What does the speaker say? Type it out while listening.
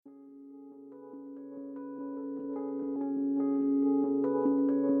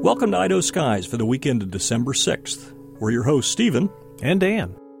Welcome to Idaho Skies for the weekend of December 6th. We're your hosts, Stephen and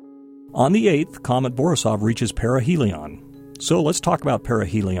Dan. On the 8th, Comet Borisov reaches perihelion. So let's talk about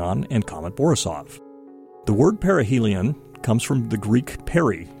perihelion and Comet Borisov. The word perihelion comes from the Greek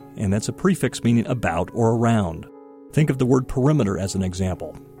peri, and that's a prefix meaning about or around. Think of the word perimeter as an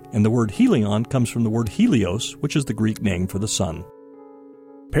example. And the word helion comes from the word helios, which is the Greek name for the sun.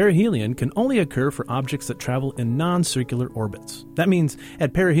 Perihelion can only occur for objects that travel in non-circular orbits. That means,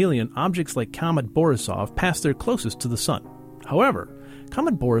 at perihelion, objects like Comet Borisov pass their closest to the sun. However,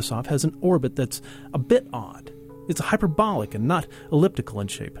 Comet Borisov has an orbit that's a bit odd. It's hyperbolic and not elliptical in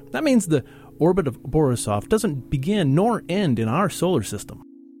shape. That means the orbit of Borisov doesn't begin nor end in our solar system.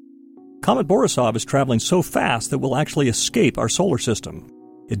 Comet Borisov is traveling so fast that we'll actually escape our solar system.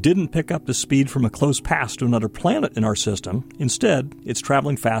 It didn't pick up the speed from a close pass to another planet in our system. Instead, it's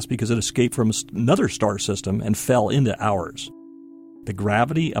traveling fast because it escaped from another star system and fell into ours. The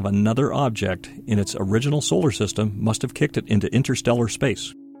gravity of another object in its original solar system must have kicked it into interstellar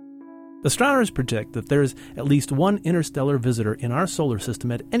space. Astronomers predict that there is at least one interstellar visitor in our solar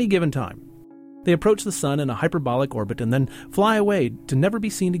system at any given time. They approach the sun in a hyperbolic orbit and then fly away to never be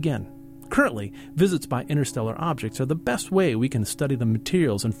seen again. Currently, visits by interstellar objects are the best way we can study the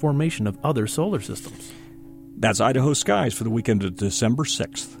materials and formation of other solar systems. That's Idaho Skies for the weekend of December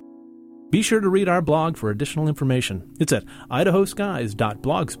 6th. Be sure to read our blog for additional information. It's at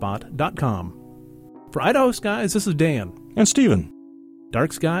idahoskies.blogspot.com. For Idaho Skies, this is Dan. And Stephen.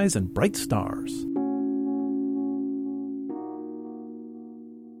 Dark skies and bright stars.